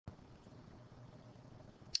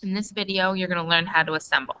In this video, you're going to learn how to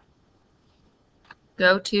assemble.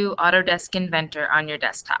 Go to Autodesk Inventor on your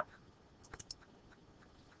desktop.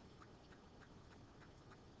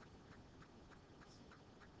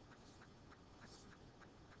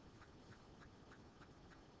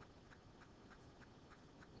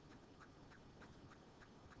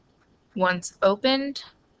 Once opened,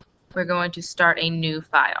 we're going to start a new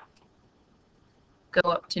file. Go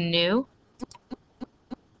up to New.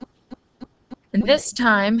 And this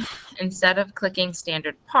time, instead of clicking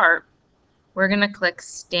Standard Part, we're going to click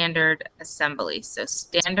Standard Assembly. So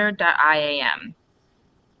standard.iam.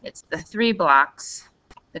 It's the 3 blocks.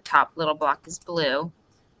 The top little block is blue.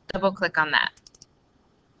 Double click on that.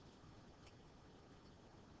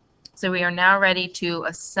 So we are now ready to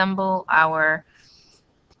assemble our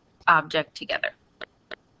object together.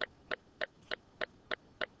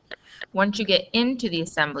 Once you get into the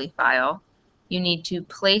assembly file, you need to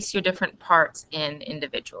place your different parts in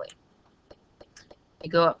individually. You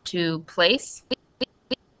go up to Place.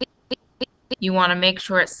 You want to make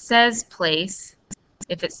sure it says Place.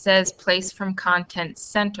 If it says Place from Content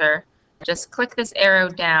Center, just click this arrow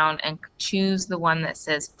down and choose the one that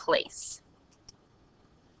says Place.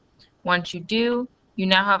 Once you do, you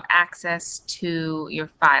now have access to your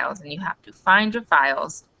files, and you have to find your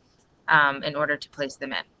files in order to place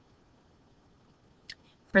them in.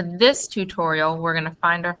 For this tutorial, we're going to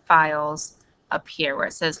find our files up here where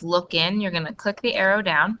it says Look In. You're going to click the arrow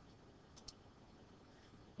down,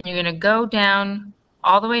 and you're going to go down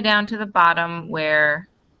all the way down to the bottom where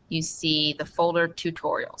you see the folder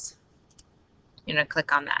Tutorials. You're going to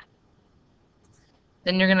click on that.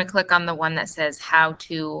 Then you're going to click on the one that says How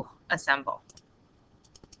to Assemble.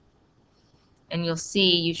 And you'll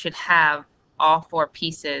see you should have all 4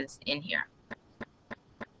 pieces in here.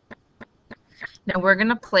 Now we're going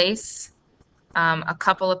to place a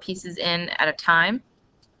couple of pieces in at a time,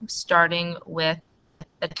 starting with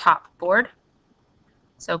the top board.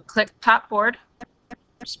 So click top board,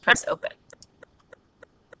 just press open.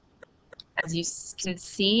 As you can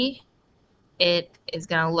see, it is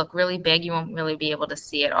going to look really big. You won't really be able to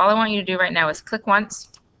see it. All I want you to do right now is click once,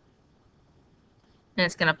 and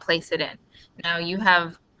it's going to place it in. Now you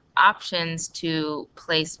have options to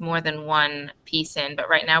place more than one piece in, but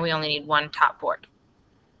right now we only need one top board.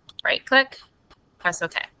 Right click, press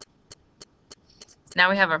OK. So now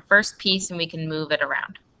we have our first piece and we can move it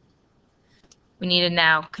around. We need to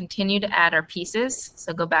now continue to add our pieces,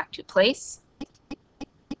 so go back to Place.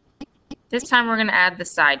 This time we're going to add the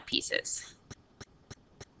side pieces.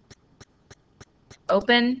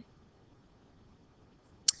 Open.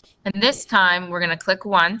 And this time we're going to click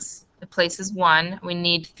once. It places 1. We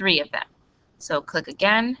need 3 of them. So click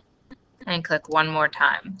again and click one more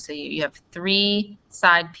time. So you have 3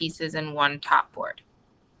 side pieces and 1 top board.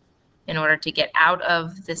 In order to get out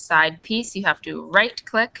of the side piece, you have to right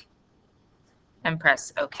click and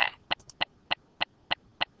press OK.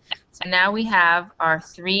 So now we have our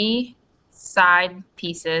 3 side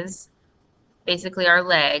pieces, basically our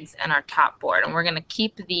legs, and our top board. And we're going to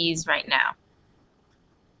keep these right now.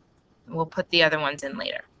 We'll put the other ones in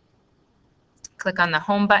later. Click on the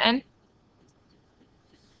Home button.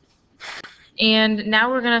 And now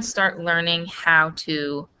we're going to start learning how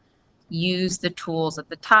to use the tools at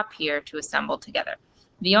the top here to assemble together.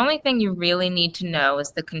 The only thing you really need to know is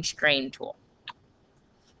the Constrain tool.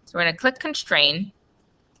 So we're going to click Constrain.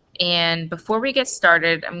 And before we get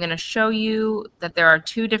started, I'm going to show you that there are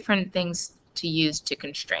 2 different things to use to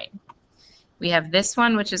constrain. We have this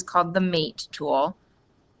one, which is called the Mate tool,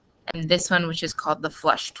 and this one, which is called the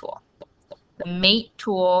Flush tool. The Mate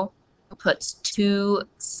tool puts 2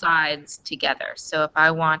 sides together. So if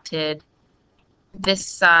I wanted this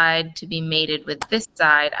side to be mated with this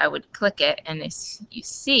side, I would click it, and as you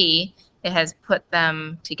see, it has put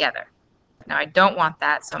them together. Now I don't want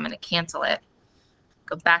that, so I'm going to cancel it.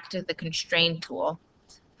 Go back to the Constrain tool.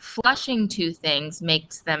 Flushing 2 things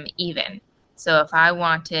makes them even. So if I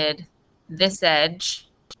wanted this edge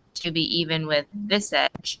to be even with this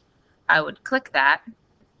edge, I would click that,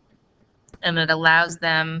 and it allows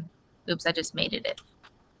them, oops, I just mated it.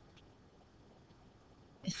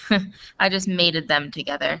 I just mated them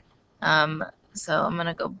together. So I'm going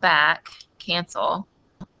to go back, cancel,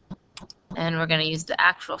 and we're going to use the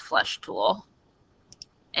actual Flush tool.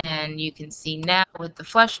 And you can see now with the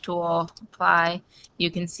Flush tool, apply, you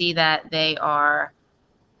can see that they are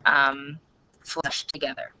flushed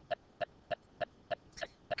together.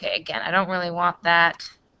 Okay, again, I don't really want that,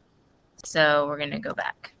 so we're going to go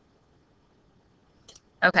back.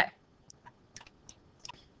 Okay.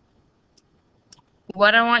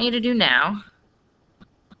 What I want you to do now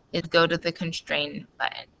is go to the Constrain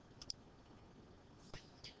button.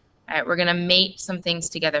 All right, we're going to mate some things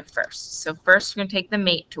together first. So first we're going to take the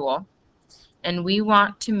mate tool, and we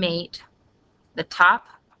want to mate the top.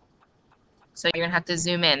 So you're going to have to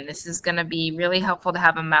zoom in. This is going to be really helpful to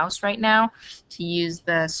have a mouse right now, to use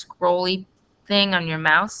the scrolly thing on your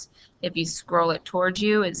mouse. If you scroll it towards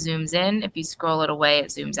you, it zooms in. If you scroll it away, it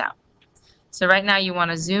zooms out. So right now you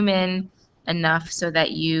want to zoom in enough so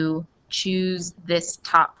that you choose this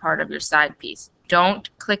top part of your side piece. Don't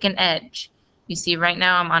click an edge. You see right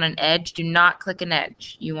now I'm on an edge. Do not click an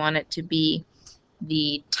edge. You want it to be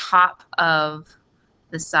the top of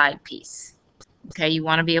the side piece. Okay, you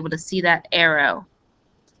want to be able to see that arrow.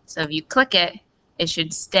 So if you click it, it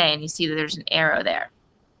should stay, and you see that there's an arrow there.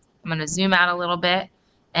 I'm going to zoom out a little bit,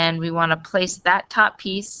 and we want to place that top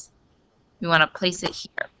piece. We want to place it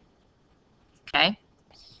here. Okay.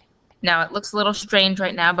 Now it looks a little strange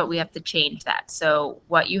right now, but we have to change that. So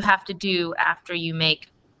what you have to do after you make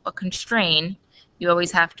a constraint, you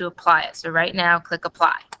always have to apply it. So right now, click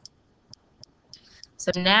apply.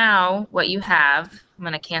 So now what you have, I'm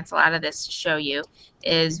going to cancel out of this to show you,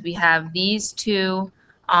 is we have these two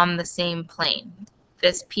on the same plane.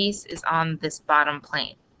 This piece is on this bottom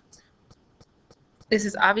plane. This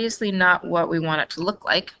is obviously not what we want it to look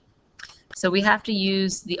like. So we have to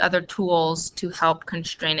use the other tools to help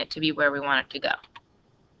constrain it to be where we want it to go.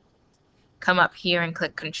 Come up here and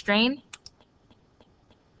click constrain.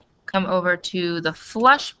 Come over to the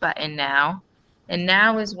flush button now, and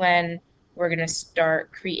now is when we're going to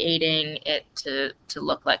start creating it to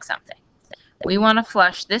look like something. We want to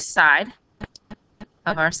flush this side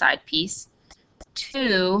of our side piece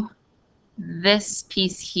to this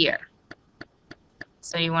piece here.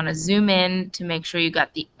 So you want to zoom in to make sure you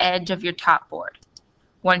got the edge of your top board.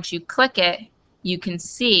 Once you click it, you can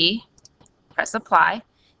see, press apply,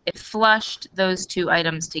 it flushed those two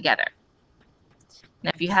items together. Now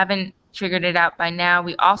if you haven't figured it out by now,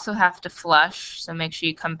 we also have to flush, so make sure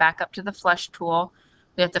you come back up to the flush tool.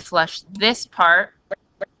 We have to flush this part,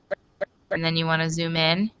 and then you want to zoom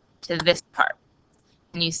in to this part.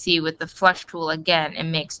 And you see with the flush tool again, it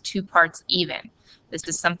makes two parts even. This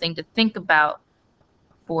is something to think about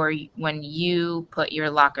for when you put your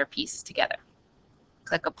locker pieces together.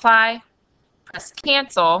 Click apply, press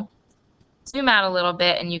cancel, zoom out a little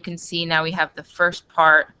bit, and you can see now we have the first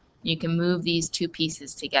part. You can move these two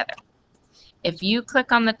pieces together. If you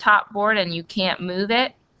click on the top board and you can't move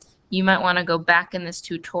it, you might want to go back in this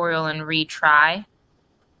tutorial and retry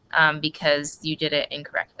because you did it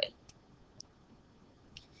incorrectly.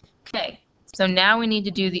 Okay, so now we need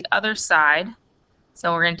to do the other side.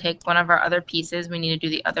 So we're going to take one of our other pieces. We need to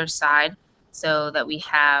do the other side so that we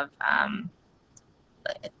have,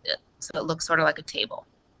 so it looks sort of like a table.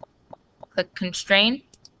 Click constrain,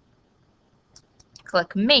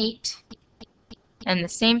 click mate, and the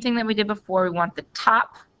same thing that we did before, we want the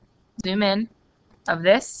top, zoom in, of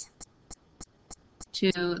this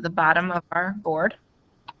to the bottom of our board.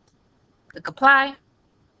 Click apply,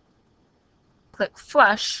 click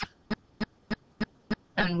flush,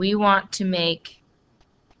 and we want to make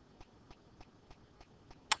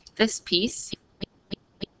this piece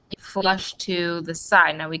flush to the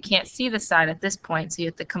side. Now we can't see the side at this point, so you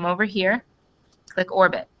have to come over here, click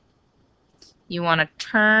orbit. You want to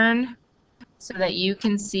turn so that you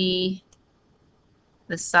can see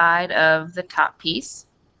the side of the top piece.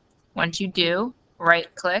 Once you do,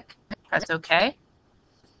 right click, press OK,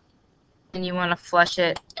 and you want to flush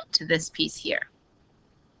it to this piece here.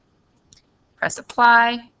 Press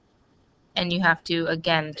apply, and you have to,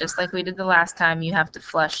 again, just like we did the last time, you have to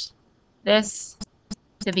flush this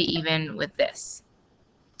to be even with this.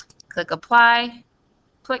 Click apply,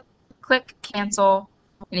 click cancel,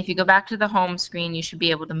 and if you go back to the home screen, you should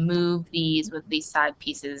be able to move these with these side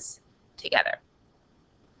pieces together.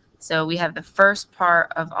 So we have the first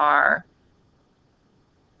part of our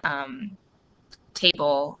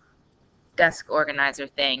table desk organizer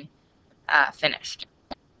thing finished.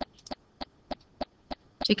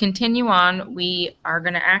 To continue on, we are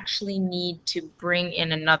going to actually need to bring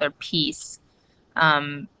in another piece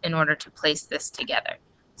in order to place this together.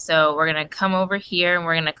 So we're going to come over here and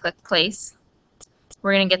we're going to click place.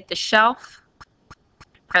 We're going to get the shelf,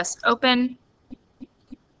 press open,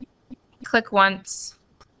 click once,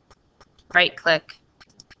 right click,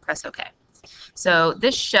 press OK. So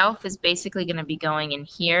this shelf is basically going to be going in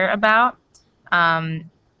here about.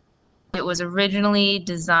 It was originally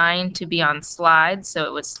designed to be on slides, so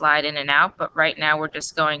it would slide in and out, but right now we're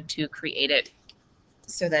just going to create it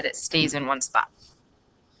so that it stays in one spot.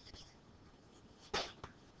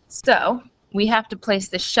 So we have to place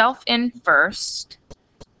the shelf in first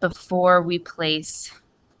before we place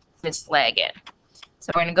this leg in.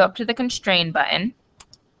 So we're going to go up to the constrain button,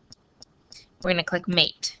 we're going to click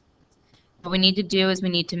Mate. What we need to do is we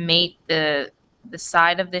need to mate the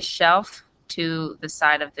side of this shelf to the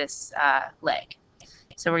side of this leg.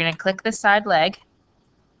 So we're going to click the side leg.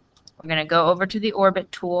 We're going to go over to the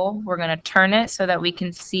Orbit tool. We're going to turn it so that we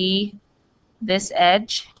can see this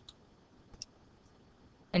edge.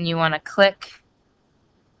 And you want to click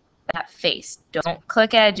that face. Don't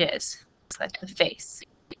click edges. Click the face.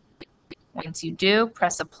 Once you do,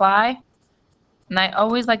 press Apply. And I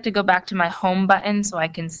always like to go back to my Home button so I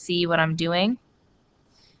can see what I'm doing.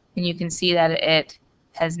 And you can see that it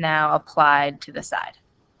has now applied to the side.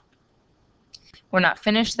 We're not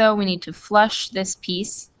finished though. We need to flush this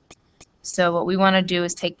piece. So what we want to do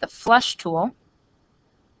is take the Flush tool,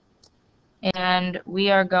 and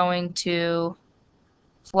we are going to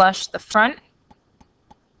flush the front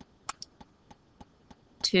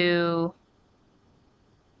to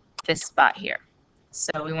this spot here.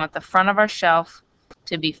 So we want the front of our shelf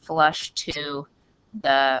to be flush to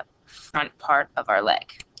the front part of our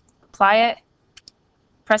leg. Apply it,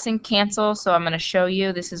 pressing cancel, so I'm going to show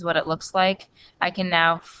you this is what it looks like. I can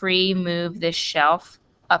now free move this shelf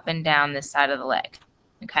up and down this side of the leg.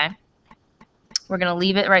 Okay? We're going to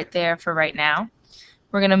leave it right there for right now.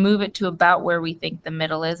 We're going to move it to about where we think the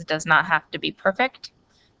middle is. It does not have to be perfect.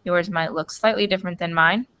 Yours might look slightly different than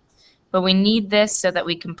mine, but we need this so that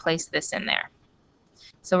we can place this in there.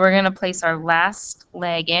 So we're going to place our last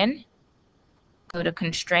leg in, go to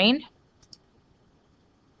Constrain.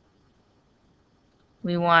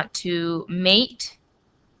 We want to mate,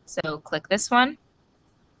 so click this one,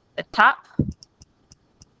 the top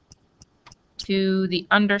to the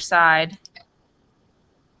underside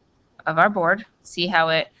of our board. See how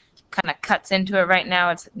it kind of cuts into it right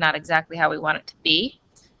now? It's not exactly how we want it to be,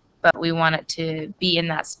 but we want it to be in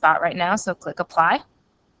that spot right now, so click Apply.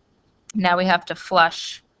 Now we have to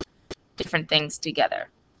flush different things together.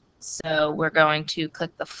 So we're going to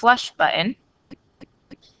click the Flush button,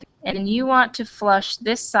 and you want to flush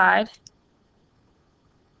this side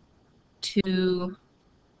to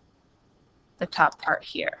the top part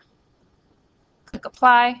here. Click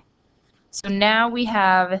Apply. So now we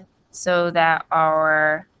have so that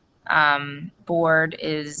our board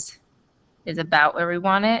is about where we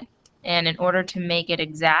want it, and in order to make it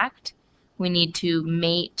exact, we need to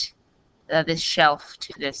mate this shelf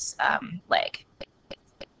to this leg.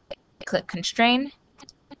 Click Constrain,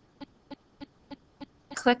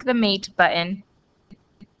 click the Mate button,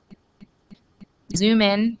 zoom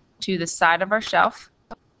in to the side of our shelf,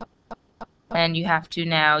 and you have to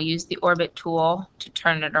now use the Orbit tool to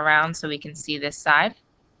turn it around so we can see this side.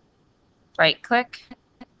 Right click,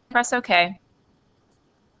 press OK,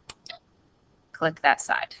 click that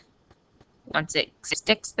side. Once it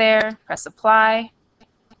sticks there, press Apply.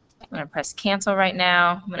 I'm going to press Cancel right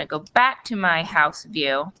now. I'm going to go back to my house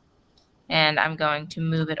view, and I'm going to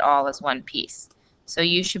move it all as one piece. So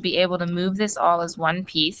you should be able to move this all as one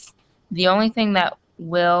piece. The only thing that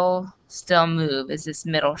will still move is this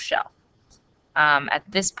middle shelf. At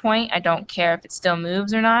this point, I don't care if it still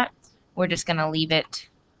moves or not. We're just going to leave it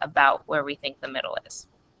about where we think the middle is.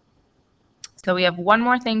 So we have one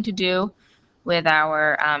more thing to do with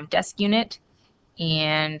our desk unit,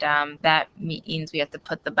 and that means we have to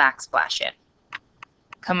put the backsplash in.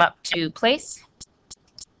 Come up to Place,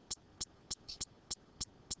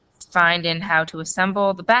 find in How to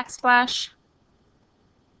Assemble the Backsplash,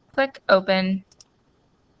 click Open,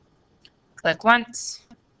 click once,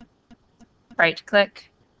 right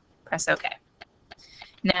click, press OK.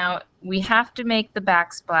 Now we have to make the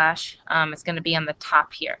backsplash. It's going to be on the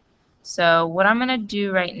top here. So what I'm going to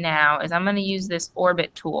do right now is I'm going to use this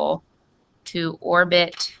Orbit tool to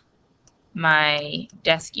orbit my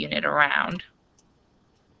desk unit around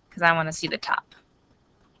because I want to see the top.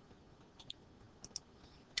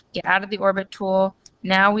 Get out of the Orbit tool.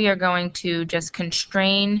 Now we are going to just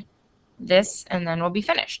constrain this, and then we'll be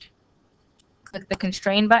finished. Click the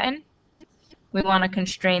Constrain button. We want to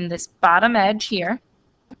constrain this bottom edge here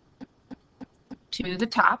to the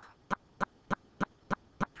top.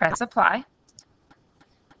 Press Apply.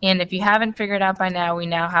 And if you haven't figured out by now, we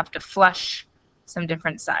now have to flush some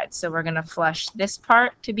different sides. So we're going to flush this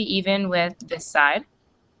part to be even with this side.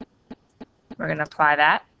 We're going to apply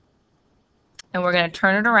that. And we're going to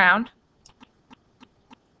turn it around.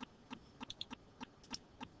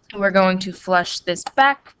 We're going to flush this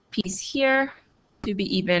back piece here to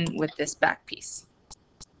be even with this back piece.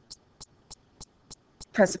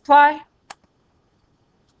 Press Apply.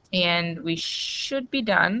 And we should be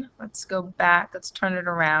done. Let's go back. Let's turn it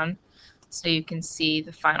around so you can see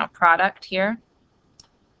the final product here.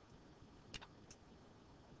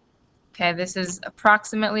 Okay, this is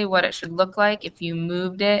approximately what it should look like if you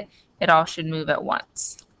moved it it all should move at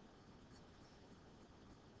once.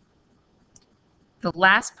 The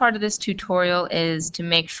last part of this tutorial is to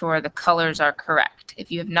make sure the colors are correct.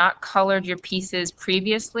 If you have not colored your pieces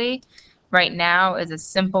previously, right now is a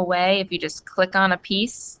simple way. If you just click on a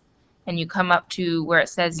piece and you come up to where it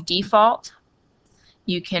says default,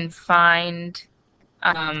 you can find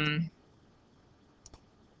a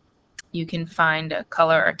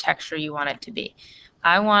color or texture you want it to be.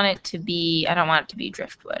 I don't want it to be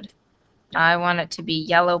driftwood. I want it to be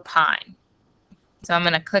yellow pine. So I'm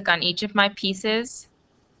going to click on each of my pieces.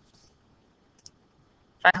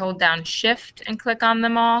 If I hold down Shift and click on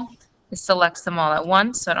them all, it selects them all at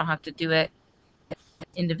once, so I don't have to do it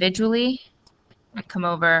individually. I come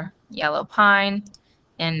over yellow pine,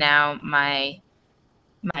 and now my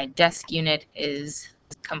desk unit is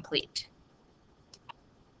complete.